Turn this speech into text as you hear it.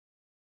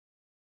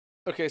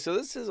Okay, so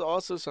this is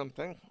also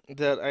something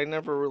that I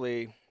never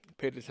really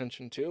paid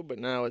attention to, but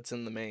now it's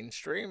in the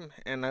mainstream,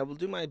 and I will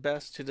do my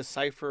best to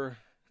decipher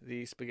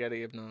the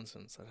spaghetti of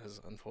nonsense that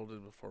has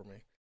unfolded before me.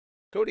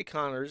 Cody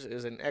Connors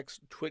is an ex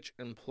Twitch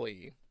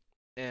employee,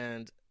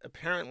 and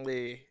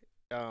apparently,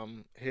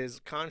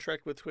 his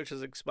contract with Twitch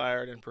has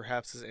expired, and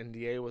perhaps his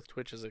NDA with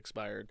Twitch has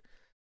expired.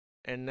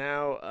 And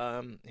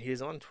now, he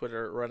is on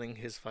Twitter running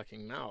his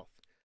fucking mouth.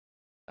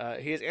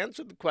 He has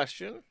answered the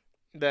question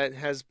that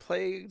has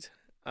plagued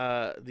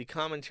the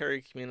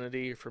commentary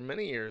community for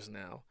many years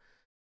now.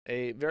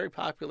 A very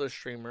popular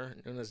streamer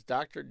known as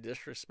Dr.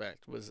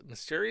 Disrespect was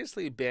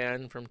mysteriously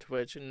banned from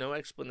Twitch, and no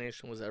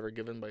explanation was ever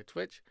given by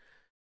Twitch,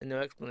 and no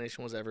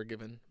explanation was ever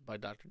given by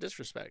Dr.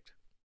 Disrespect.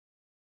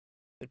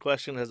 The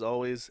question has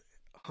always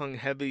hung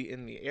heavy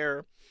in the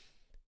air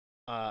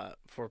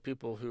for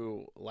people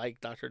who like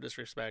Dr.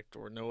 Disrespect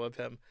or know of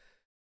him.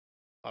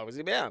 Why was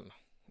he banned?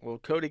 Well,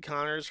 Cody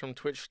Connors from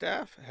Twitch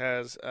staff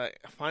has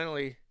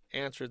finally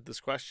answered this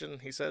question.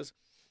 He says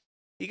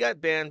he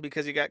got banned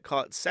because he got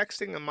caught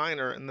sexting a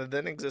minor in the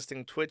then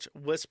existing Twitch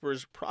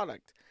Whispers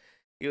product.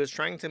 He was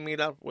trying to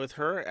meet up with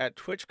her at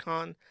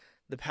TwitchCon.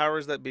 The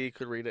powers that be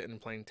could read it in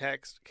plain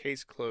text.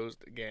 Case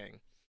closed,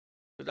 gang.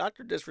 So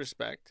Dr.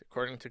 Disrespect,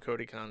 according to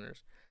Cody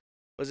Connors,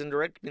 was in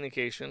direct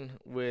communication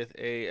with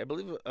I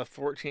believe, a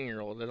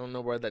 14-year-old. I don't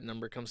know where that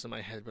number comes to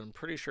my head, but I'm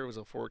pretty sure it was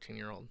a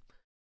 14-year-old.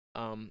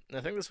 I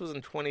think this was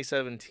in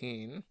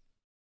 2017.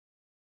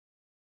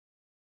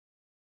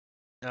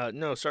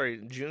 No,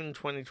 sorry, June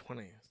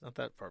 2020. It's not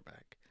that far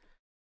back.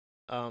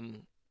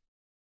 Um,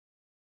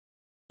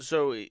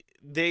 so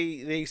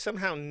they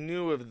somehow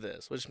knew of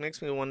this, which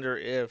makes me wonder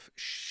if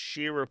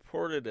she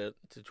reported it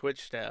to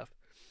Twitch staff,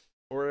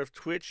 or if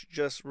Twitch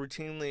just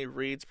routinely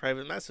reads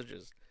private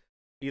messages,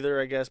 either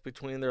I guess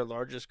between their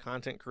largest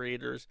content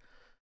creators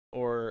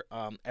or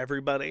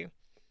everybody,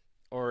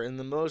 or in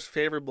the most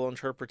favorable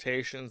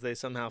interpretations, they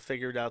somehow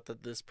figured out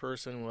that this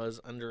person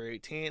was under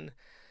 18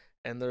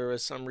 and there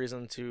was some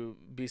reason to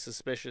be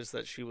suspicious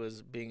that she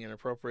was being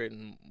inappropriate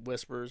in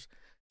whispers.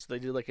 So they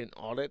did like an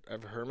audit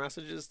of her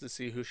messages to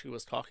see who she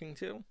was talking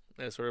to,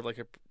 as sort of like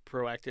a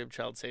proactive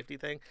child safety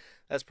thing.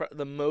 That's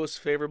the most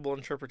favorable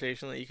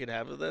interpretation that you could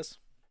have of this,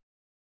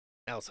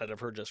 outside of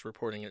her just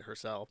reporting it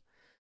herself.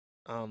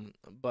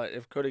 But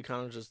if Cody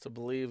Connors is to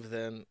believe,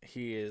 then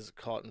he is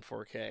caught in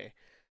 4K.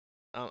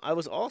 I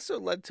was also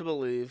led to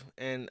believe,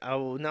 and I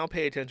will now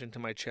pay attention to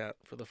my chat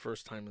for the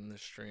first time in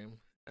this stream,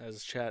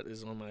 as chat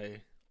is on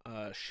my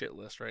shit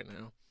list right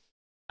now.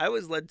 I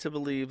was led to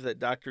believe that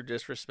Dr.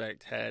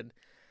 Disrespect had,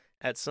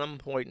 at some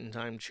point in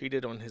time,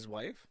 cheated on his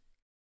wife.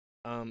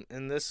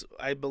 And this,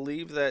 I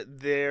believe that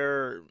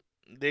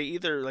they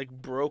either like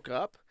broke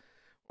up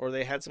or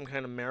they had some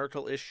kind of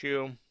marital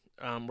issue,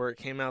 where it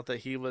came out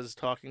that he was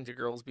talking to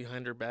girls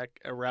behind her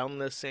back around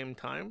this same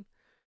time.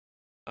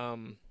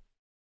 Um,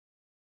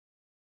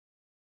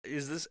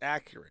 is this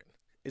accurate?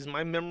 Is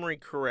my memory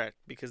correct?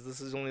 Because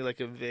this is only like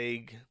a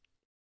vague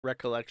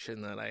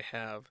recollection that I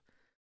have.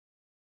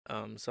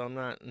 So I'm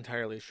not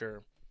entirely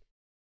sure.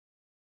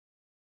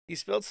 He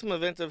spilled some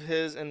event of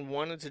his and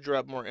wanted to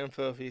drop more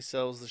info if he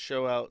sells the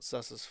show out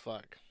sus as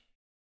fuck.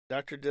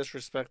 Dr.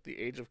 Disrespect the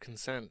age of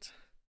consent.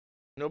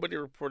 Nobody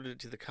reported it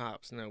to the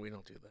cops. No, we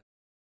don't do that.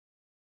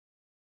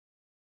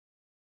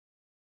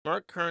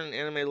 Mark Kern and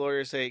anime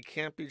lawyers say it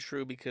can't be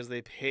true because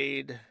they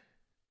paid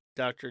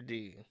Dr.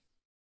 D.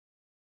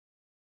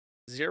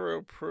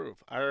 Zero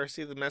proof.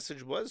 IRC, the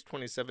message was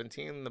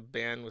 2017, the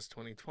ban was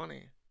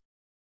 2020.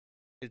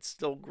 It's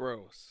still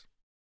gross.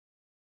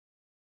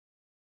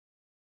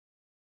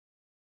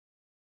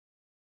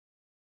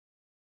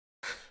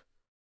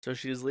 So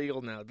she's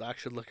legal now. Doc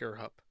should look her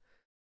up.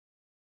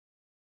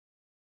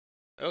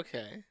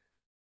 Okay.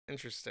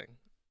 Interesting.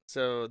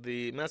 So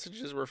the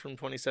messages were from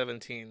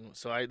 2017.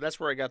 So that's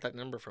where I got that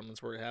number from.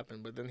 That's where it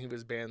happened. But then he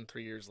was banned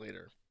 3 years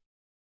later.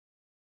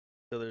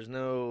 So there's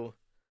no.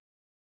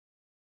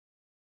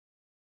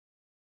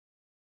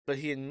 But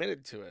he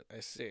admitted to it. I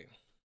see.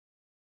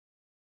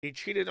 He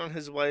cheated on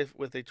his wife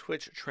with a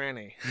Twitch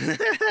tranny.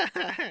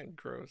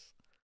 Gross.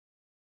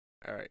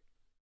 All right.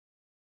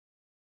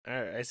 All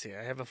right. I see.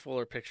 I have a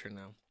fuller picture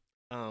now.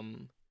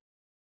 Um,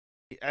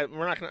 I'm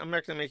not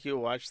gonna make you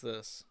watch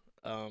this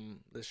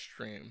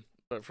stream.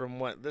 But from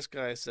what this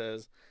guy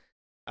says,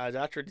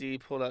 Dr. D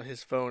pulled out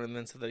his phone and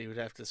then said that he would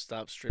have to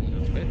stop streaming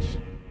on Twitch.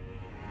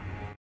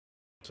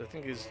 So I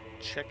think he's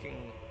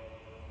checking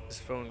his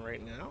phone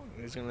right now,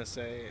 and he's gonna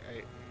say,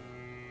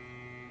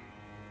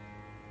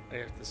 I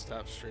have to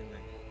stop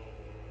streaming."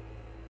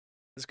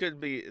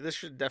 This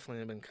should definitely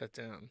have been cut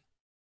down.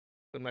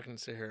 I'm not gonna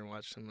sit here and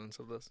watch 10 minutes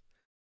of this.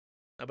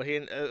 But he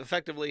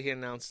effectively he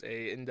announced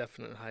a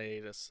indefinite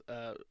hiatus,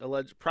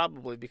 alleged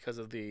probably because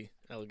of the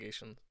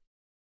allegations.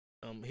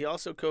 He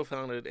also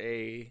co-founded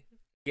a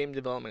game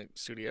development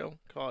studio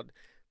called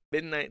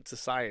Midnight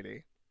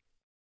Society,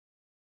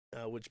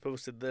 which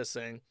posted this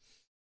saying,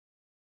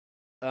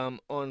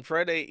 on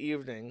Friday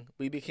evening,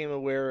 we became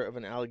aware of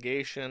an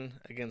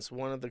allegation against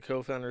one of the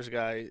co-founders,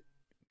 Guy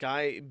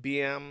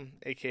BM,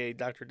 aka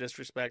Dr.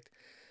 Disrespect,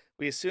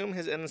 We assume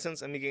his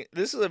innocence and begin.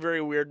 This is a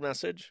very weird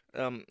message.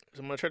 So I'm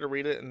gonna try to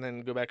read it and then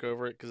go back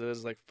over it because it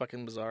is like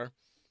fucking bizarre.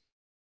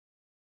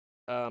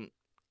 It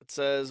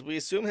says, we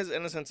assume his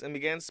innocence and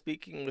began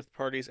speaking with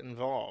parties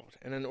involved.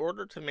 And in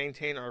order to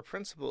maintain our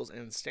principles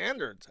and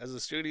standards as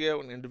a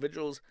studio and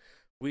individuals,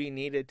 we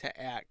needed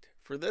to act.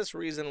 For this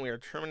reason, we are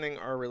terminating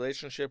our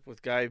relationship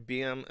with Guy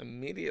BM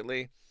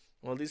immediately.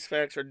 While these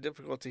facts are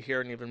difficult to hear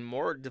and even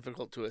more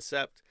difficult to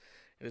accept,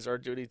 it is our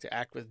duty to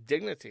act with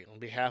dignity on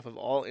behalf of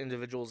all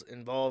individuals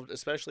involved,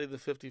 especially the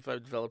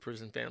 55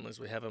 developers and families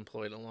we have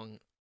employed along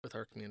with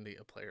our community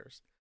of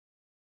players.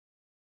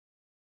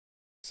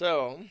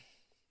 So,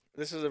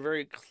 this is a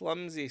very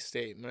clumsy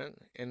statement,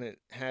 and it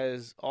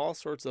has all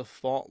sorts of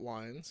fault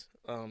lines.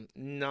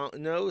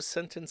 No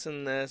sentence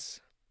in this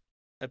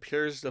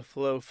appears to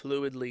flow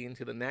fluidly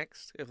into the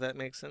next, if that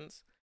makes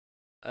sense.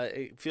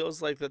 It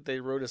feels like that they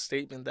wrote a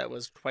statement that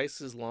was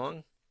twice as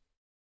long,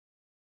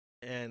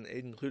 and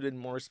it included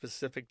more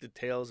specific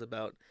details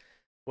about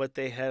what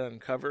they had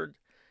uncovered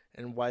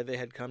and why they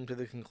had come to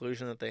the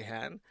conclusion that they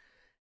had.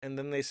 And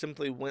then they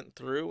simply went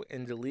through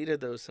and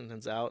deleted those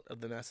sentences out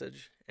of the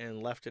message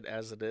and left it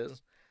as it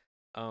is,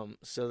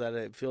 so that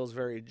it feels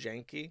very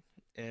janky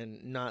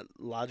and not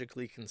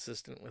logically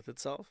consistent with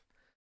itself.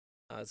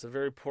 It's a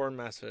very poor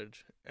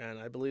message, and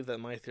I believe that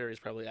my theory is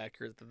probably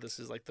accurate, that this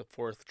is like the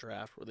fourth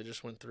draft where they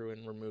just went through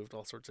and removed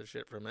all sorts of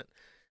shit from it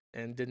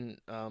and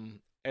didn't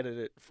edit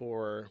it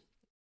for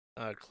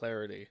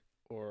clarity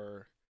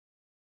or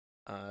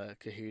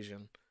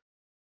cohesion.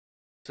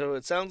 So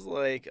it sounds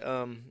like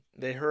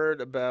they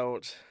heard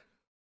about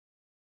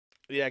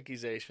the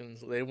accusations.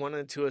 They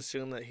wanted to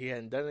assume that he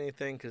hadn't done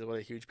anything because what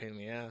a huge pain in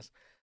the ass.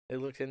 They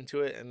looked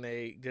into it and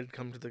they did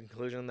come to the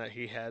conclusion that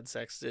he had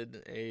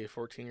sexted a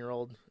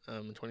 14-year-old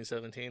in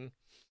 2017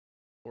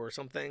 or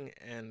something,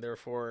 and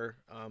therefore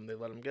they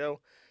let him go.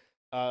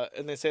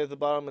 And they say at the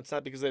bottom it's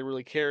not because they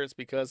really care, it's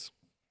because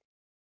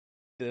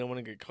they don't want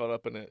to get caught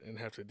up in it and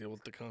have to deal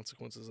with the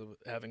consequences of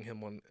having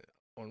him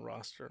on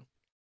roster.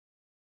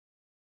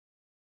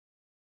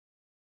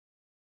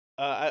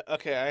 I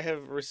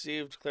have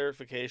received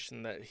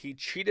clarification that he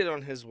cheated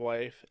on his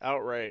wife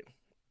outright,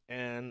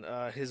 and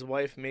his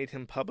wife made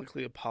him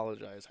publicly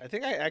apologize. I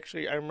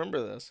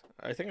remember this.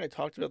 I think I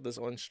talked about this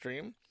on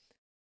stream,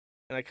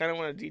 and I kind of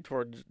want to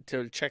detour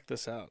to check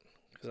this out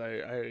because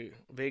I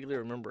vaguely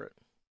remember it.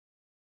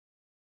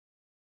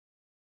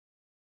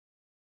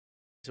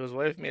 So his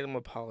wife made him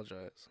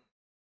apologize.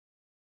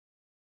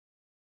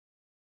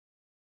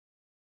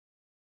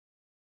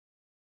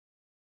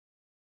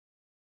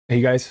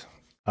 Hey guys.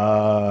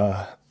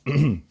 What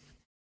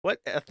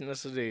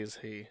ethnicity is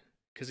he?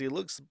 Because he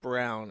looks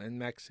brown and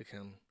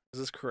Mexican. Is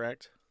this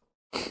correct?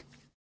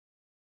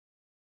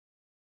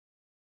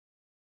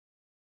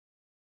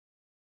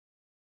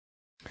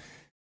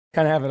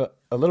 Kind of have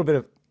a little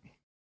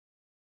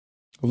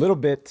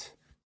bit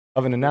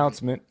of an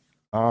announcement.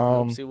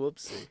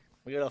 Whoopsie.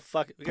 We got a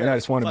fuck. And I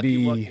just want to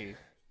be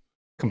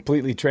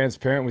completely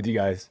transparent with you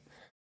guys.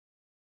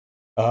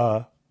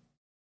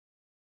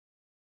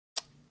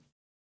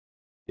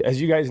 As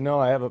you guys know,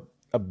 I have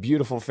a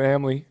beautiful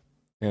family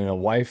and a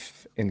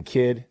wife and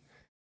kid,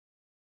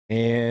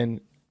 and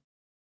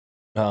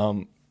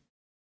I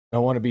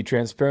want to be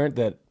transparent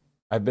that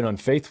I've been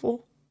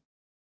unfaithful,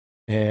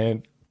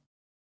 and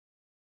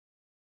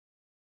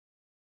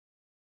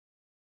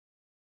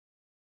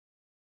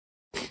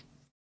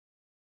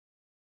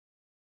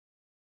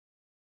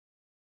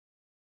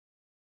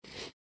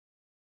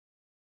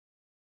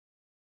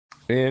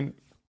and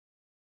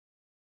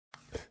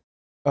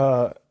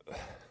uh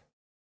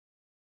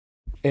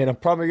and I'm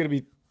probably going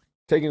to be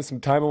taking some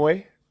time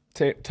away,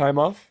 time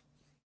off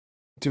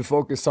to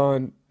focus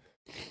on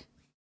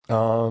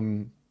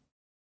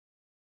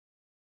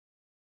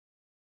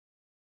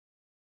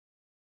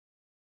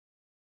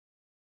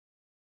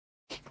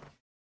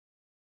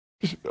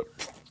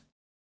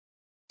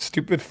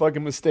stupid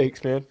fucking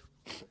mistakes, man.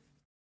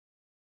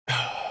 I'm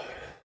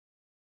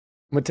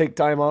gonna take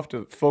time off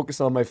to focus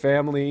on my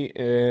family,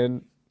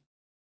 and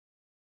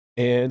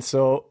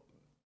so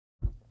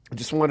I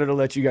just wanted to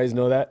let you guys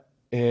know that.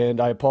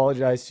 And I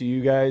apologize to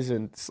you guys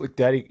and Slick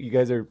Daddy. You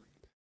guys are.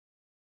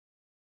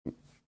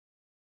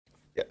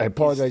 I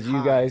apologize to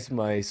you guys,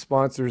 my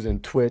sponsors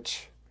and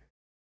Twitch.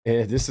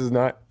 And this is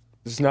not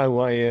who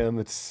I am.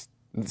 It's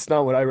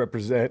not what I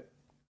represent.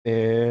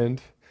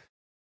 And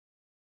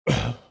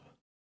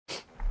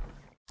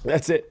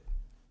that's it.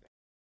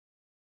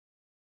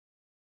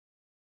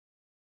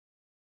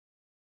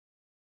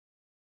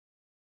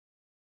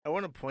 I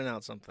want to point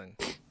out something.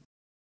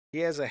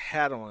 He has a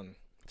hat on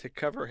to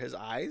cover his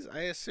eyes, I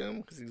assume,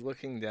 because he's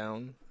looking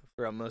down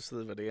throughout most of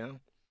the video.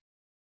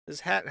 This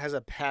hat has a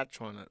patch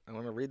on it. I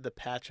want to read the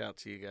patch out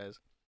to you guys.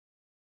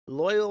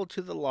 Loyal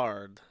to the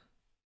lard.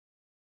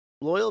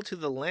 Loyal to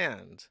the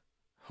land.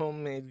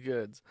 Homemade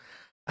goods.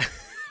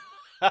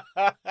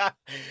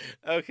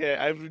 Okay,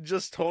 I've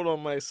just told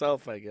on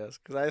myself, I guess,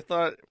 because I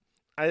thought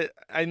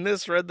I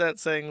misread that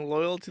saying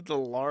loyal to the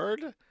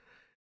lard,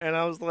 And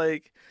I was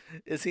like,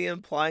 is he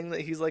implying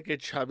that he's like a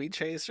chubby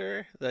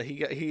chaser? That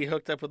he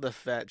hooked up with a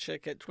fat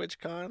chick at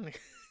TwitchCon?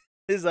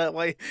 Is that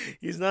why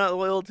he's not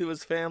loyal to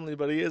his family,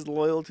 but he is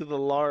loyal to the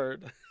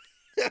lard?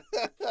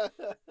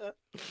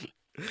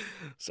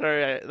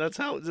 Sorry,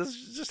 this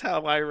is just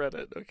how I read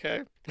it.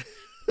 Okay.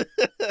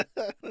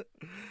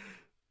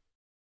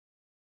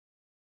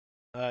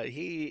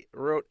 He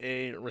wrote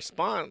a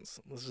response.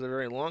 This is a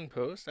very long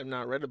post. I've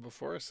not read it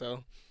before,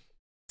 so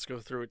let's go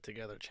through it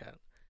together, chat.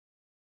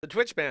 The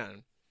Twitch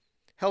ban.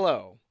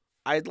 Hello.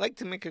 I'd like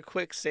to make a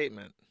quick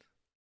statement.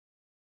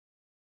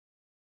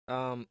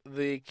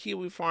 The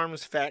Kiwi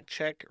Farms fact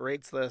check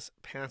rates this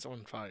pants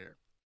on fire.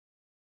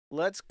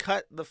 Let's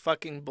cut the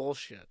fucking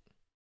bullshit.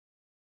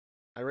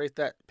 I rate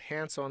that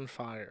pants on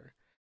fire.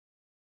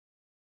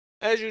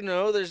 As you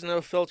know, there's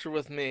no filter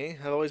with me.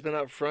 I've always been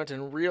upfront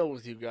and real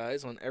with you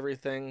guys on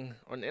everything,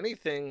 on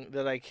anything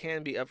that I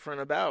can be upfront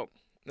about.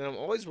 And I'm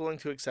always willing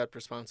to accept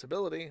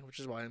responsibility, which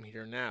is why I'm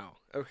here now.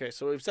 Okay,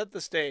 so we've set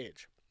the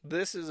stage.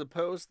 This is a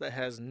post that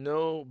has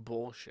no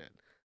bullshit.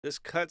 This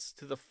cuts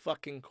to the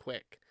fucking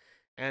quick.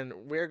 And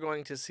we're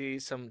going to see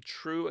some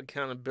true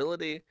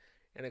accountability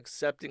and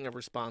accepting of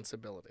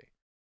responsibility.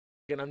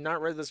 Again, I've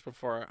not read this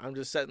before. I'm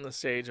just setting the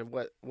stage of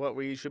what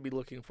we should be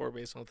looking for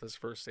based on this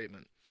first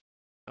statement.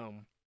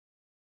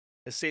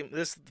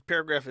 This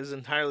paragraph is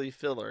entirely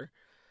filler,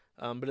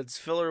 but it's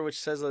filler which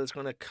says that it's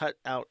going to cut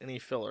out any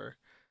filler.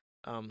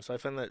 So I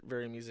find that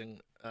very amusing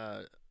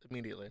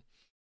immediately.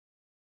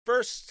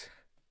 First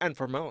and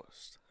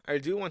foremost, I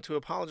do want to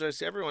apologize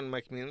to everyone in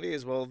my community,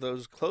 as well as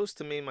those close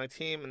to me, my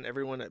team, and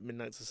everyone at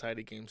Midnight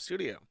Society Game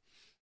Studio.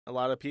 A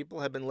lot of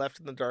people have been left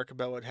in the dark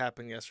about what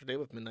happened yesterday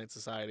with Midnight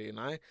Society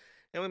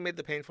and we made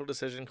the painful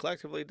decision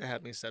collectively to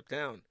have me step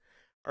down.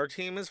 Our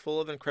team is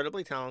full of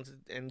incredibly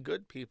talented and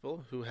good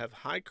people who have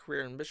high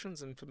career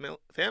ambitions and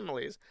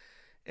families,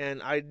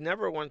 and I'd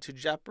never want to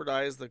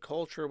jeopardize the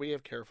culture we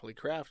have carefully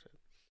crafted.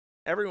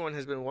 Everyone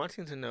has been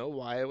wanting to know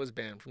why I was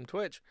banned from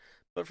Twitch,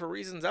 but for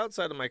reasons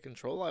outside of my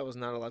control, I was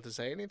not allowed to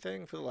say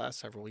anything for the last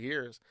several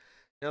years.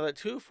 Now that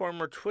 2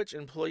 former Twitch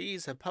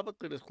employees have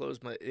publicly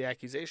disclosed the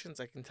accusations,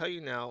 I can tell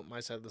you now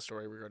my side of the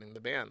story regarding the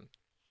ban.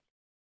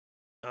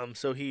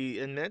 So he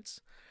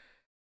admits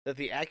that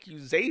the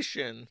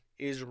accusation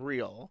is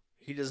real.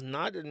 He does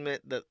not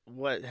admit that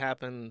what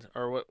happened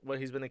or what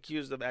he's been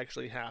accused of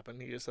actually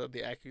happened. He just said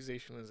the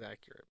accusation is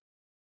accurate.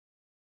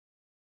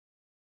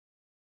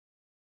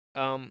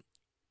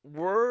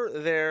 Were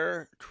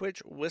there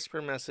Twitch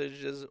whisper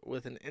messages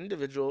with an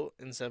individual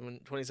in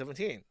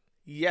 2017?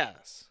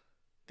 Yes.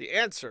 The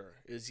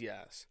answer is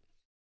yes.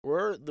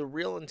 Were the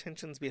real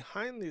intentions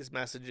behind these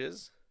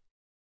messages?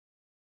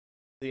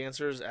 The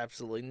answer is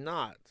absolutely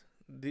not.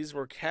 These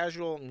were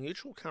casual,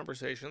 mutual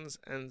conversations,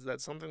 and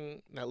that's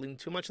something that leaned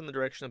too much in the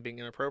direction of being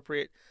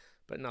inappropriate,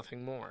 but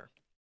nothing more.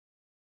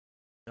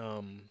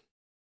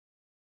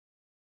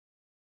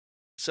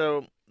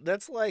 So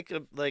that's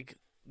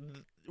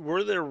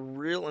were there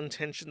real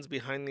intentions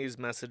behind these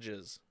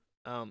messages?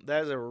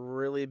 That is a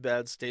really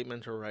bad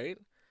statement to write,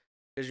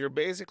 because you're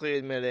basically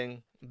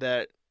admitting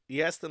that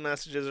yes, the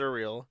messages are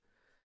real,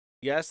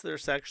 yes, they're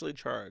sexually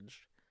charged,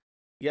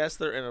 yes,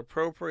 they're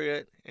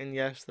inappropriate, and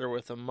yes, they're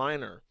with a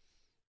minor.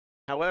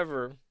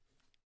 However,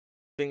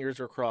 fingers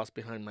were crossed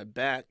behind my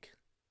back.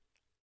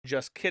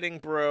 Just kidding,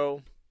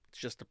 bro.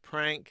 It's just a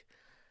prank.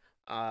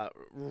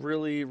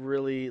 Really,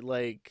 really,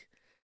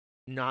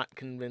 not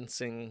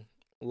convincing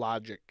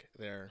logic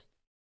there.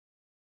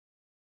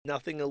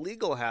 Nothing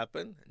illegal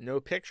happened. No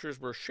pictures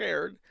were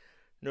shared.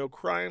 No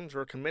crimes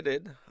were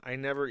committed. I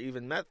never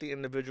even met the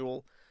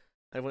individual.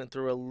 I went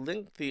through a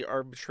lengthy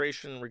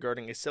arbitration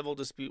regarding a civil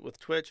dispute with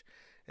Twitch,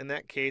 and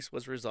that case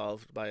was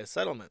resolved by a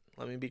settlement.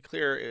 Let me be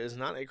clear, it is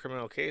not a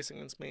criminal case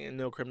against me, and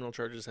no criminal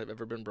charges have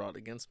ever been brought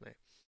against me.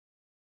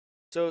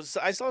 So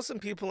I saw some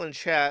people in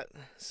chat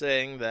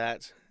saying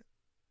that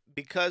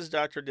because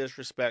Dr.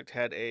 Disrespect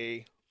had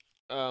a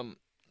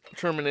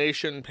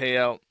termination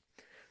payout,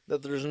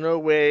 that there's no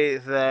way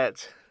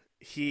that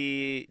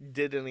he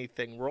did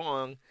anything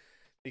wrong,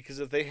 because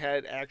if they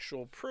had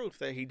actual proof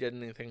that he did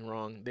anything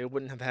wrong, they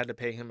wouldn't have had to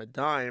pay him a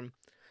dime,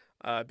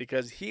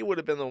 because he would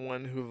have been the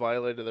one who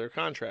violated their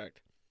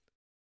contract.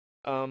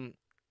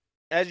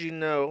 As you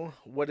know,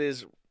 what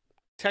is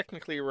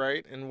technically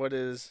right and what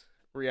is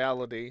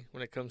reality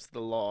when it comes to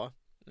the law,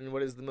 and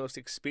what is the most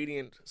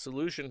expedient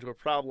solution to a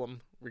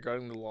problem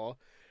regarding the law,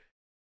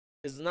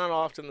 is not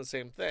often the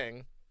same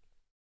thing.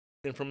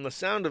 And from the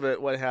sound of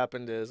it, what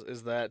happened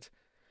is that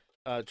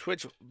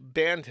Twitch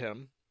banned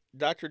him.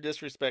 Dr.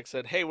 Disrespect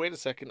said, hey, wait a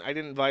second, I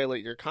didn't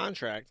violate your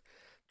contract.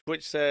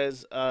 Twitch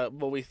says,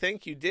 well, we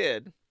think you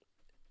did.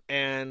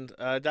 And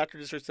Dr.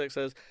 Disrespect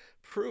says,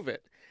 prove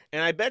it.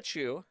 And I bet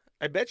you,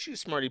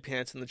 smarty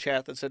pants in the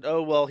chat that said,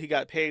 oh, well, he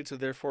got paid, so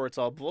therefore it's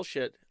all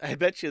bullshit. I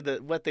bet you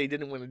that what they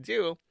didn't want to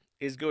do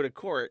is go to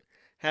court,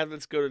 have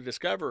this go to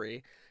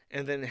discovery,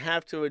 and then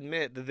have to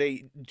admit that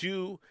they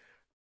do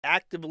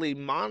actively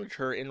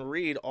monitor and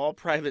read all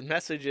private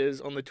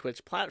messages on the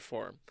Twitch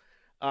platform.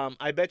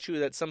 I bet you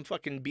that some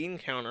fucking bean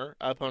counter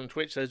up on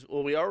Twitch says,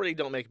 well, we already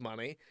don't make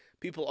money.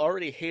 People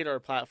already hate our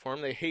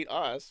platform. They hate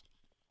us.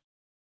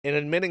 And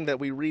admitting that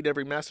we read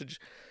every message,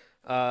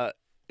 uh,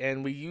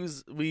 and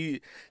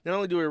we not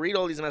only do we read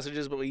all these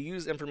messages, but we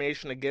use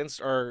information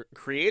against our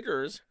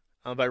creators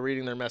by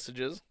reading their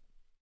messages.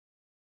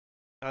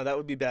 That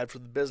would be bad for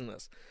the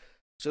business.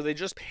 So they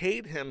just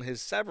paid him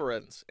his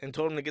severance and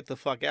told him to get the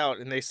fuck out,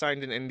 and they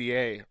signed an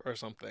NDA or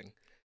something.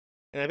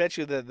 And I bet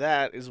you that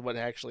that is what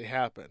actually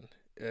happened.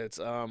 It's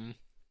and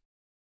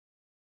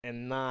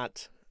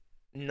not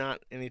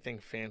anything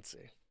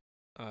fancy.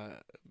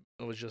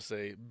 It was just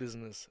a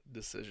business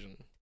decision.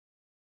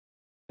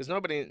 Because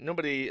nobody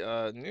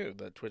knew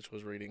that Twitch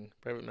was reading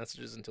private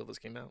messages until this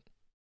came out.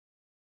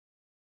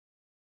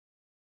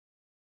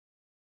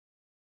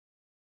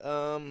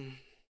 Um,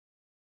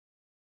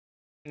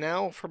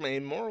 Now, from a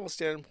moral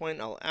standpoint,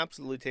 I'll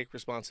absolutely take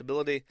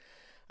responsibility.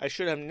 I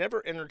should have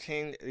never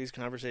entertained these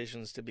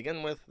conversations to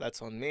begin with.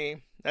 That's on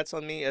me. That's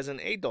on me as an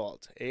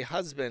adult, a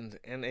husband,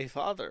 and a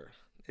father.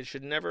 It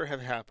should never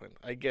have happened.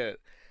 I get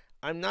it.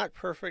 I'm not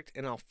perfect,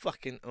 and I'll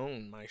fucking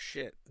own my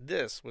shit.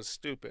 This was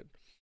stupid.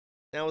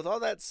 Now, with all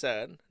that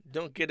said,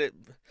 don't get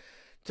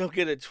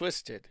it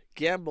twisted.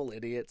 Gamble,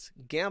 idiots.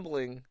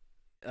 Gambling,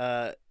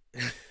 uh,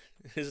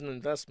 is an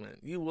investment.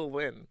 You will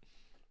win.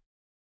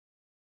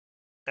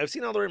 I've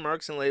seen all the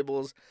remarks and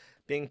labels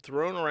being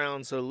thrown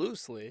around so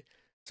loosely.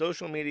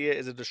 Social media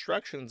is a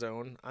destruction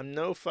zone. I'm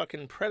no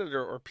fucking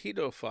predator or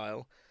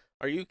pedophile.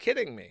 Are you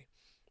kidding me?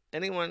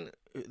 Anyone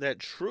that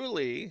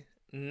truly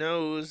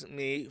knows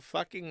me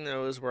fucking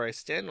knows where I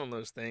stand on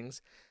those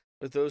things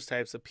with those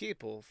types of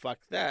people. Fuck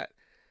that.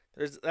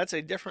 That's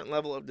a different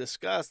level of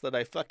disgust that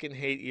I fucking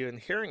hate even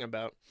hearing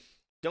about.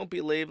 Don't be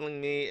labeling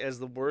me as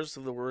the worst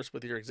of the worst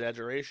with your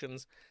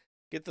exaggerations.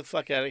 Get the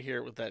fuck out of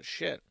here with that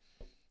shit.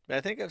 But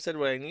I think I've said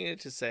what I needed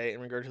to say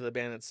in regard to the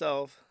ban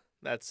itself.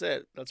 That's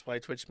it. That's why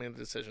Twitch made the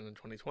decision in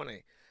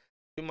 2020.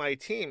 To my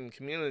team,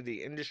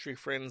 community, industry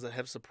friends that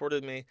have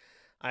supported me,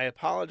 I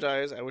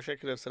apologize. I wish I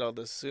could have said all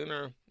this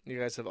sooner. You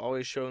guys have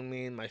always shown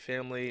me and my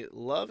family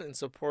love and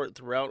support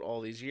throughout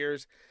all these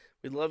years.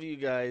 We love you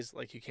guys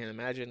like you can't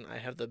imagine. I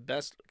have the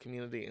best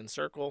community and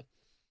circle.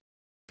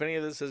 If any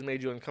of this has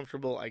made you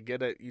uncomfortable, I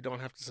get it. You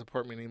don't have to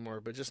support me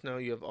anymore, but just know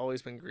you have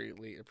always been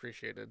greatly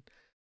appreciated.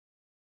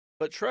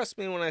 But trust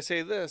me when I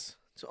say this,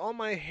 to all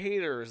my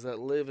haters that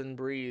live and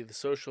breathe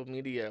social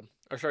media,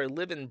 or sorry,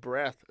 live and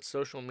breath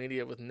social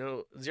media with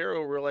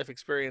zero real life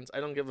experience, I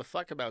don't give a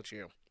fuck about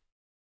you.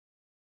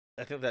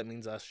 I think that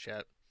means us,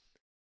 chat.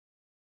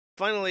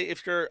 Finally,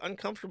 if you're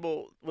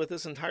uncomfortable with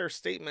this entire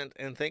statement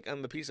and think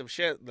I'm a piece of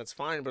shit, that's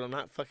fine, but I'm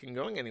not fucking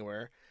going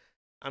anywhere.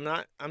 I'm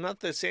not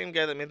the same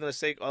guy that made the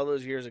mistake all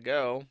those years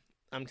ago.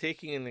 I'm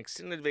taking an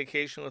extended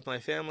vacation with my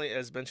family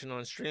as mentioned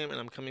on stream,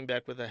 and I'm coming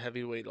back with a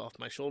heavy weight off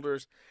my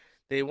shoulders.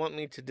 They want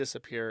me to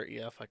disappear.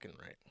 Yeah, fucking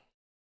right.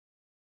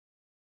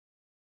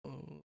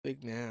 Oh,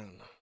 big man.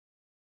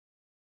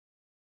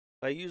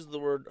 If I use the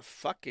word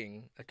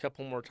fucking a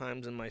couple more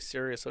times in my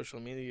serious social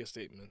media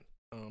statement,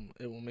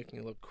 it will make me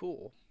look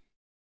cool.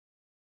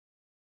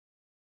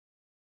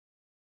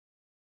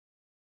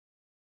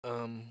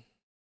 Um,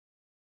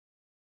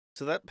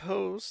 so that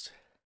post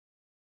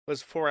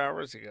was 4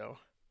 hours ago.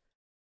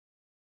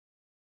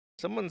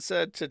 Someone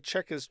said to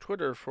check his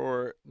Twitter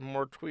for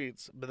more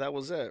tweets, but that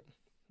was it.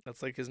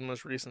 That's like his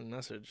most recent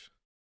message.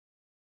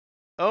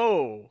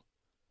 Oh,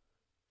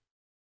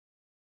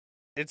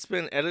 it's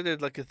been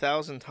edited like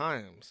 1,000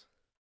 times.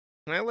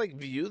 Can I like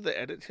view the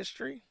edit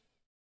history?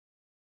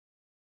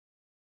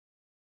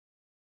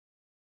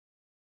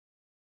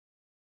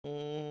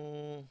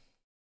 I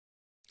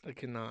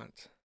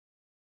cannot.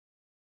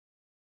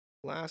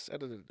 Last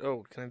edited.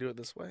 Oh, can I do it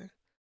this way?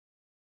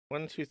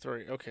 1, 2,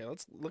 3. Okay,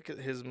 let's look at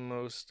his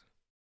most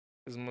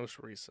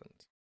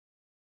recent.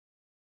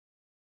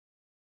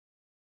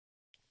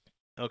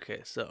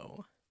 Okay,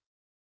 so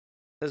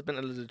it has been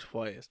edited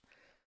twice.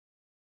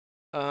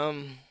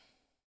 Um,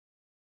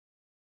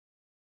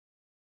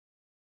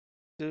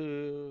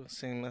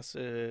 same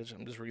message.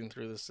 I'm just reading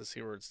through this to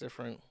see where it's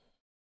different.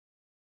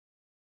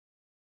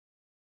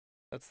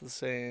 That's the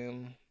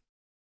same.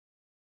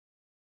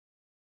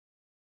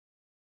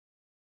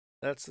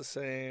 That's the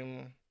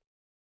same.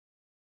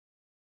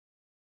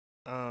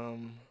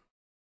 Um,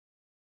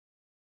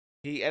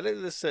 he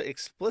edited this to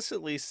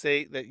explicitly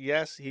state that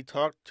yes, he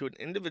talked to an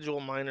individual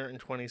minor in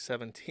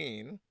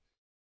 2017.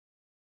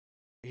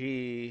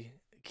 He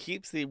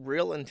keeps the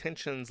real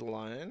intentions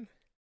line.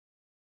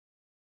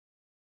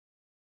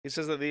 He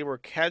says that they were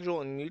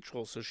casual and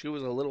mutual, so she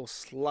was a little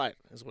slut,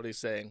 is what he's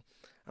saying.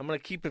 I'm gonna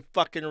keep it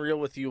fucking real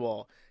with you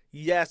all.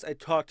 Yes, I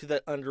talked to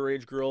that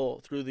underage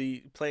girl through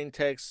the plain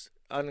text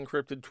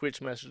unencrypted Twitch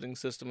messaging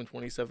system in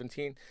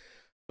 2017.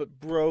 But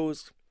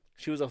bros,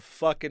 she was a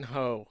fucking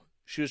hoe.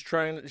 She was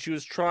trying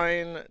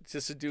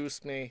to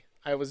seduce me.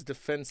 I was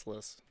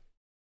defenseless.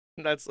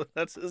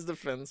 That's his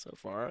defense so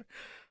far.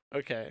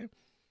 Okay.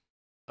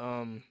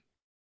 Um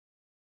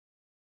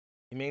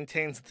he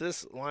maintains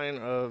this line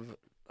of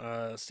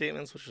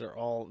statements which are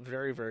all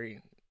very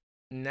very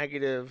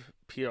negative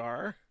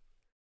PR.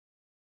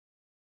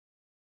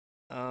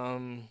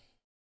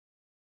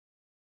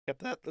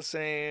 Kept that the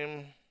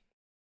same.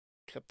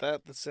 Kept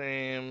that the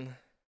same.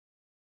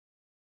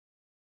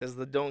 Is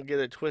the don't get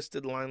it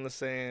twisted line the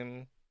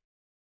same?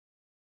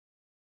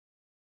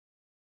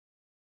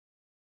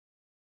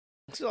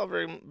 It's all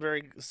very,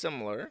 very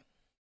similar.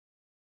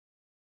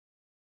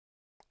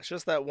 It's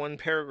just that one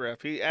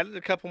paragraph. He added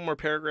a couple more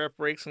paragraph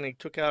breaks and he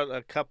took out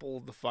a couple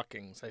of the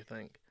fuckings, I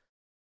think.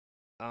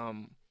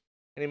 Um,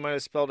 and he might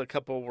have spelled a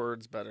couple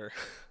words better.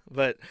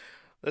 But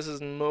this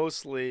is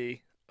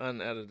mostly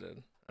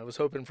unedited. I was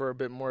hoping for a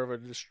bit more of a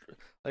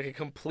like a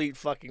complete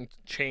fucking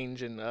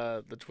change in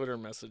the Twitter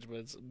message, but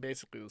it's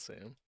basically the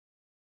same.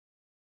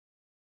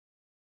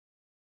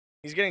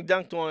 He's getting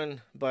dunked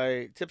on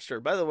by Tipster.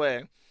 By the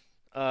way,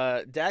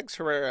 Dax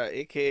Herrera,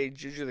 aka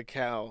Juju the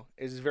Cow,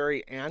 is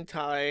very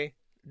anti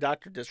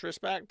Doctor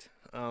Disrespect,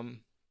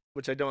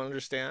 which I don't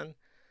understand.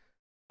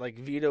 Like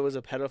Vito is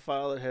a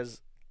pedophile that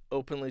has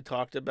openly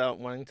talked about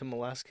wanting to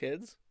molest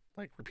kids,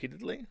 like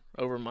repeatedly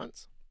over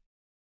months.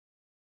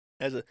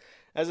 As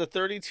a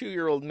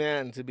 32-year-old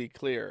man, to be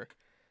clear,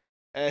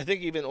 and I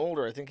think even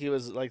older. I think he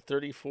was like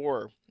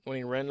 34 when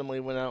he randomly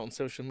went out on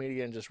social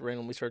media and just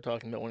randomly started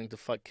talking about wanting to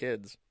fuck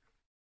kids.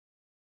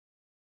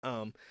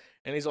 Um,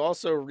 and he's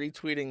also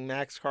retweeting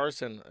Max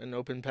Carson, an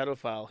open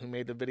pedophile, who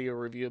made a video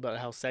review about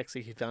how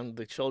sexy he found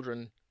the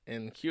children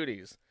in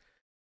Cuties.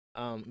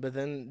 But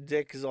then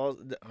Dick is all,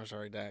 oh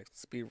sorry,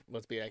 Dax.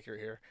 Let's be accurate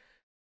here.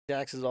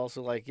 Dax is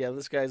also like, yeah,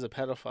 this guy's a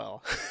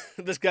pedophile.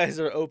 This guy's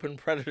an open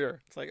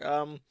predator. It's like,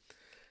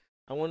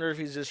 I wonder if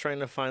he's just trying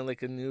to find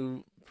like a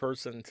new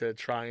person to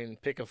try and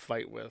pick a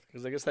fight with,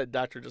 because I guess that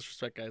Doctor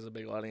Disrespect guy is a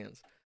big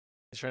audience.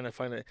 He's trying to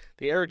find it.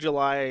 The Eric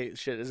July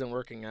shit isn't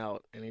working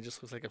out, and he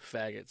just looks like a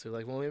faggot. So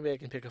like, well, maybe I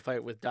can pick a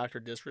fight with Doctor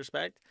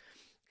Disrespect,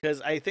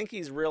 because I think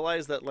he's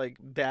realized that like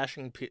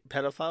bashing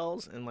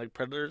pedophiles and like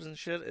predators and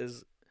shit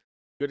is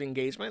good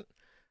engagement.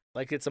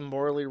 Like it's a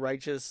morally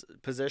righteous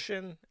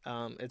position.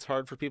 It's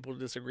hard for people to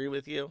disagree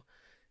with you.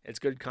 It's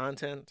good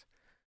content.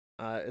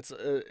 It's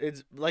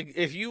like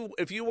if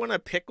you want to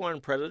pick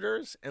on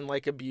predators and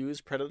like abuse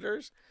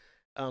predators,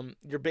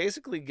 you're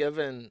basically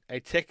given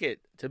a ticket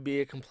to be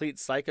a complete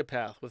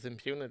psychopath with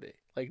impunity.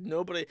 Like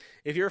nobody,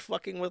 if you're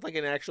fucking with like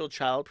an actual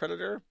child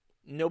predator,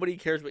 nobody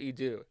cares what you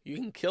do. You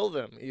can kill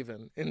them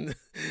even, and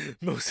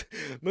most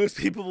most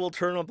people will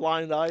turn a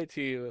blind eye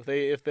to you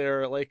if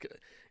they're like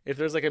if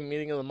there's like a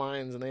meeting of the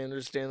minds and they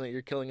understand that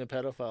you're killing a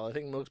pedophile. I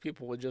think most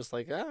people would just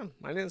like, I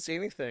didn't see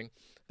anything.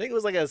 I think it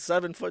was like a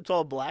 7 foot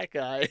tall black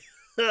guy.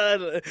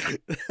 I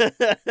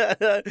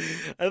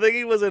think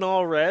he was in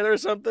all red or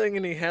something,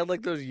 and he had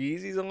like those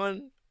Yeezys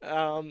on.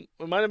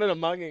 It might have been a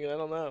mugging. I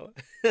don't know.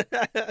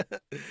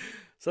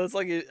 So it's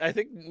like I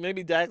think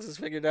maybe Dax has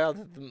figured out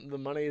that the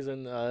money is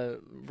in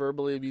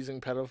verbally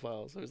abusing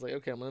pedophiles. So he's like,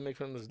 okay, I'm gonna make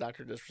fun of this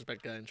Doctor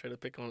Disrespect guy and try to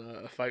pick on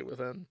a fight with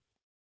him.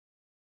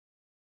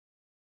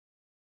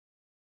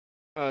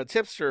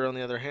 Tipster, on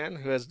the other hand,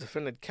 who has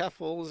defended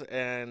Keffels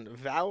and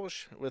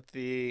Vouch with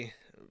the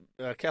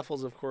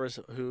Keffels, of course,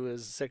 who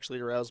is sexually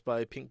aroused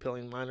by pink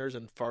pilling minors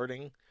and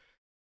farting,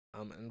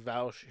 and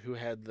Vouch, who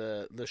had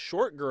the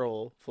short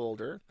girl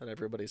folder that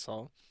everybody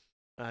saw.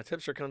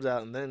 Tipster comes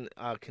out and then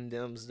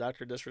condemns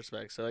Doctor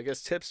Disrespect. So I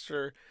guess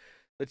the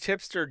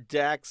Tipster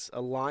Dax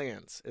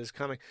alliance is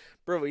coming,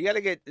 bro. You got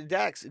to get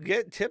Dax,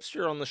 get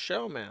Tipster on the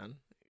show, man.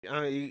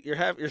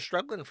 You're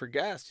struggling for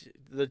guests.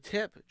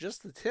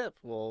 Just the tip,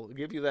 will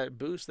give you that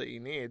boost that you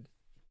need.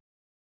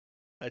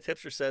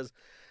 Tipster says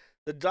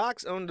the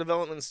Doc's own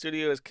development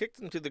studio has kicked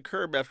him to the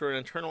curb after an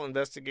internal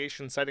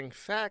investigation citing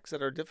facts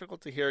that are difficult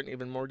to hear and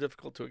even more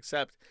difficult to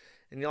accept.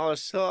 And y'all are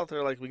still out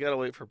there like, we gotta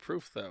wait for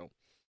proof, though.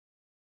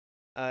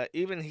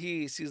 Even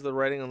he sees the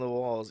writing on the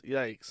walls.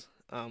 Yikes.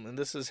 And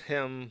this is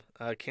him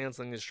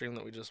canceling his stream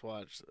that we just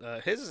watched.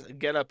 His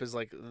getup is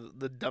like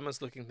the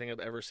dumbest looking thing I've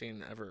ever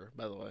seen, ever,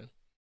 by the way.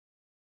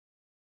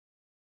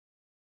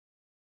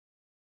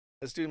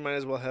 This dude might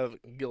as well have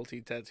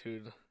guilty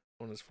tattooed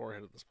on his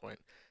forehead at this point.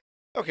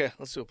 Okay,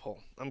 let's do a poll.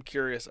 I'm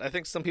curious. I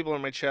think some people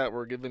in my chat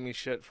were giving me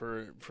shit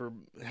for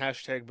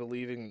hashtag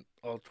believing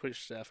all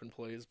Twitch staff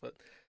employees, but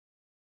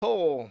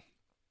poll.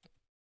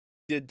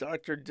 Did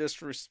Dr.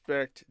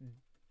 Disrespect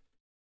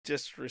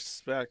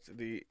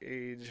the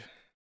age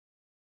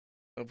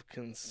of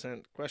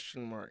consent?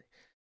 Question mark.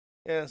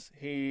 Yes,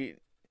 he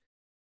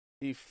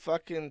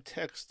fucking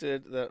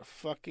texted that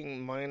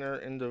fucking minor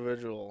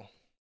individual.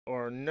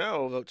 Or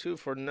no, vote 2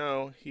 for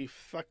no, he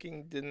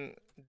fucking didn't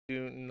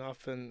do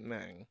nothing,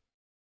 mang.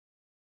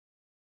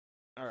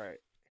 Alright,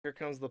 here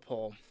comes the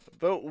poll.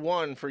 Vote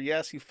 1 for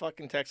yes, he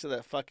fucking texted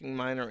that fucking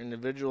minor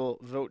individual.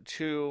 Vote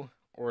 2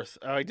 or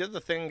I did the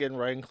thing again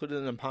where I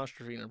included an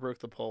apostrophe and I broke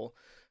the poll.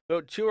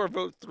 Vote 2 or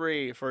vote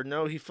 3 for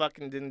no, he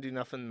fucking didn't do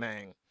nothing,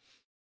 mang.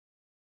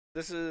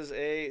 This is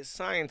a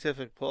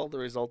scientific poll. The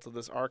results of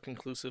this are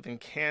conclusive and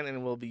can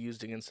and will be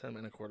used against him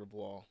in a court of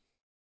law.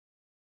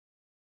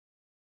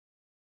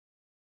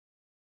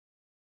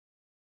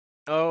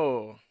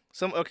 Oh,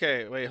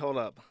 okay, wait, hold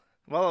up.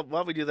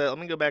 while we do that, let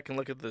me go back and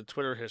look at the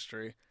Twitter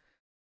history.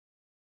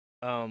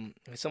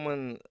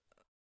 Someone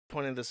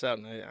pointed this out,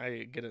 and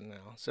I get it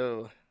now.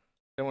 So I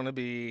don't want to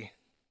be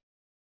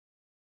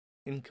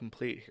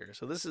incomplete here.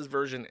 So this is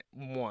version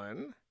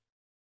 1.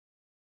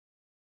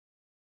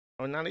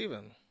 Oh, not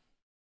even.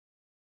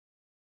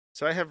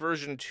 So I have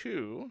version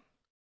 2.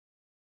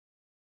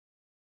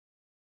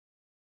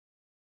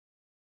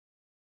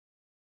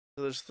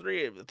 So there's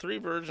three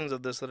versions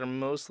of this that are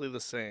mostly the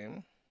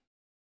same.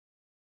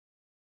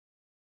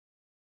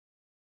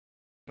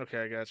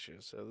 Okay, I got you.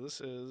 So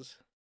this is...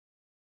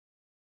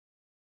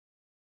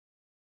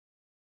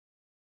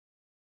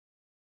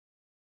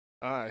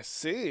 I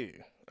see.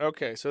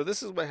 Okay, so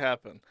this is what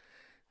happened.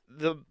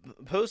 The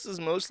post is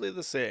mostly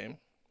the same,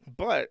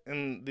 but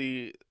in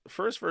the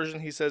first version,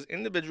 he says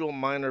individual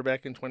minor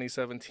back in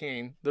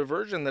 2017. The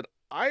version that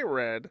I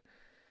read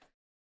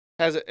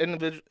has it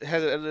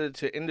edited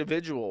to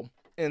individual,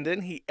 and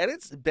then he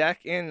edits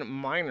back in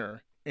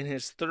minor in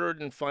his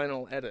third and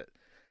final edit.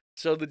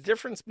 So the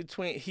difference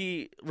between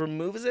he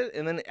removes it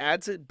and then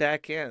adds it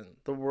back in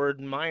the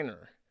word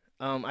minor.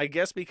 I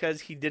guess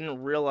because he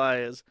didn't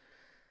realize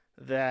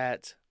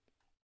that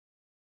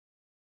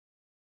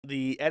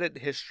the edit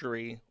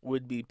history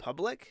would be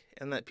public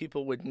and that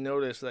people would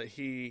notice that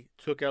he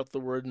took out the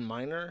word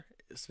minor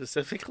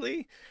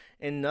specifically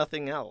and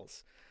nothing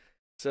else.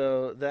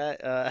 So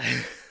that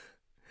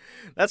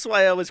that's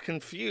why I was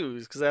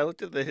confused, because I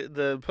looked at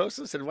the post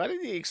and said, why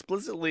did he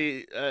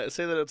explicitly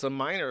say that it's a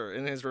minor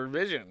in his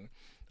revision?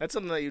 That's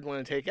something that you'd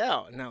want to take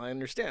out. Now I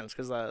understand. It's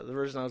because the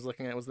version I was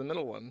looking at was the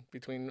middle one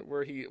between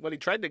what he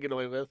tried to get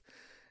away with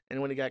and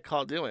what he got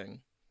caught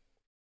doing.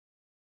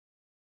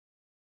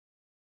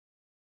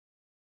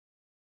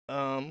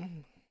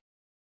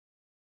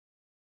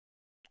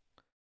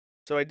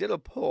 So I did a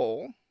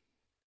poll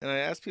and I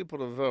asked people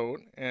to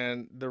vote,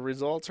 and the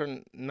results are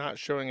not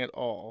showing at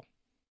all.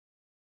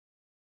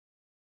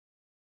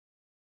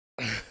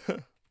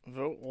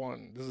 Vote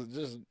 1.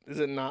 Is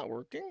it not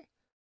working?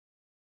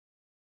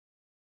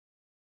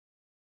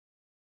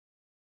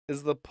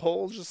 Is the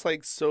poll just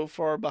like so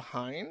far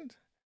behind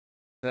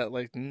that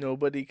like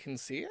nobody can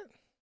see it?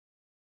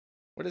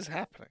 What is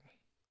happening?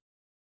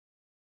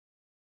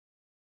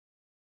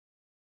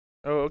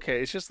 Oh,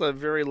 okay. It's just a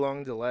very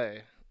long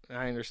delay.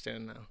 I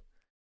understand now.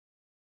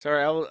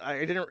 Sorry,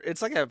 I didn't.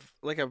 It's like a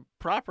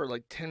proper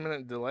like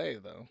 10-minute delay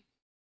though.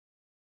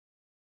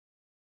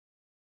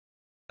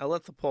 I'll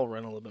let the poll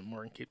run a little bit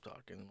more and keep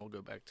talking, and we'll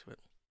go back to it.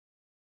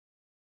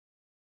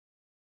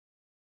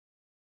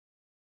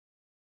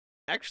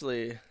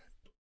 Actually,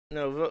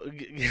 no.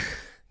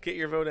 Get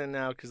your vote in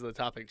now because the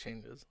topic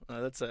changes.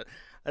 That's it.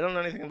 I don't know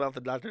anything about the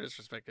Doctor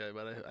Disrespect guy,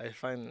 but I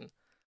find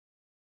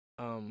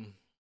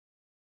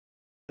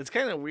it's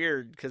kind of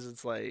weird because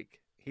it's like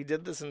he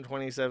did this in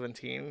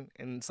 2017,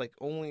 and it's like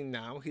only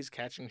now he's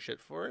catching shit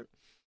for it.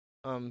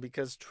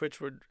 Because Twitch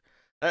would.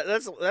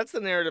 That's the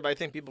narrative I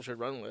think people should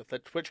run with.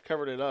 That Twitch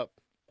covered it up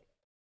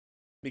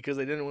because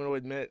they didn't want to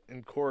admit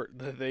in court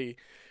that they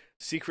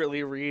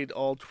secretly read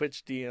all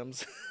Twitch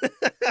DMs.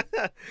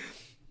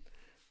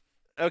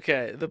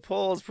 Okay, the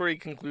poll is pretty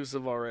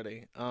conclusive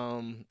already.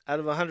 Out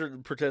of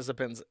 100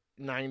 participants,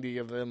 90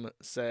 of them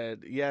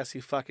said yes, he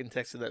fucking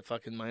texted that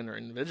fucking minor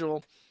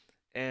individual,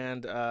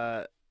 and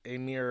a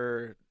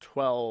mere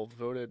 12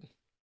 voted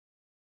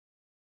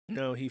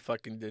no, he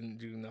fucking didn't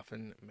do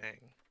nothing,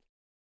 Mang.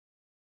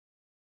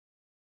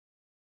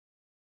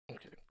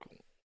 Okay, cool.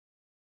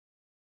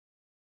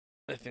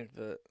 I think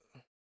that.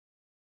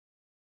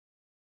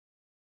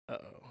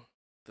 Uh-oh.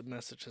 The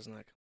message has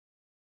not.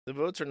 The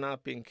votes are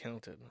not being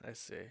counted. I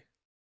see.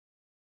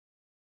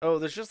 Oh,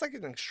 there's just like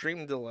an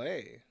extreme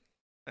delay.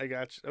 I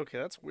got you. Okay,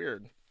 that's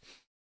weird.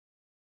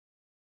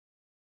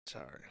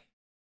 Sorry.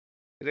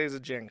 Today's a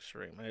jank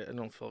stream. I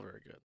don't feel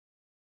very good.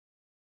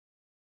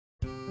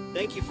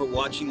 Thank you for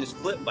watching this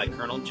clip by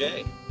Colonel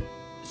J.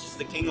 This is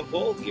the King of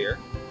Bold here.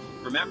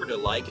 Remember to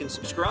like and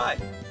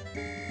subscribe.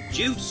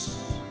 Juice!